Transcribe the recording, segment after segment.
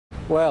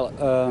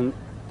Well,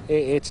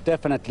 it's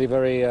definitely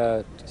very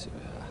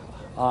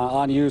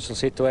unusual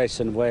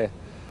situation where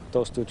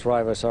those two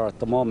drivers are at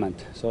the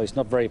moment. So it's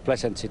not very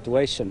pleasant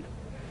situation.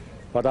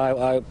 But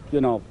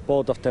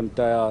both of them,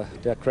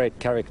 they're great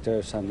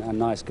characters and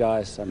nice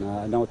guys, and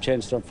I know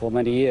Jenson for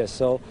many years.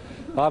 So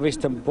I wish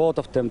them, both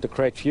of them, the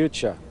great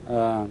future.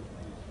 What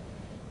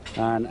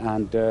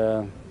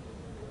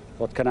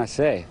can I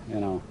say?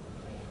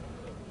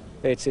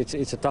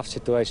 It's a tough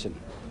situation.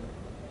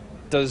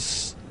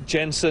 Does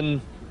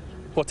Jenson,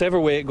 whatever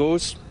way it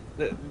goes,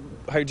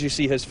 how do you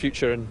see his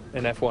future in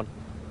F1?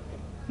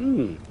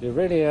 You're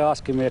really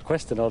asking me a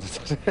question all the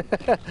time.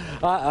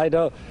 I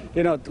don't,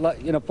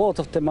 both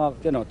of them are,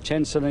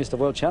 Jenson is the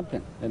world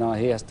champion.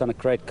 He has done a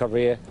great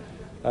career.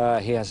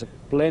 He has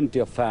plenty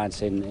of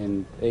fans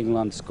in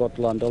England,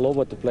 Scotland, all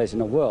over the place in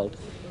the world,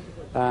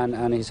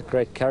 and he's a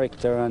great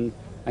character. And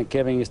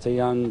Kevin is the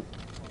young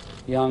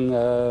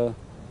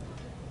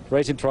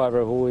racing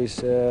driver who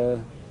is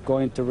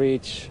going to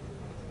reach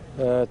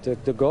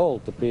the goal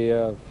to be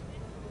a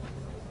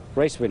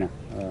race winner,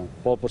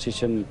 pole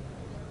position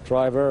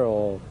driver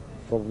or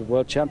probably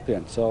world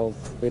champion. So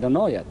we don't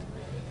know yet,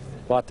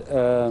 but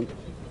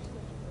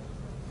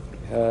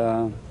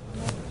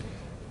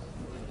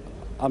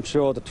I'm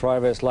sure the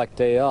drivers, like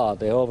they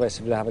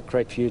always will have a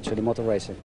great future in motor racing.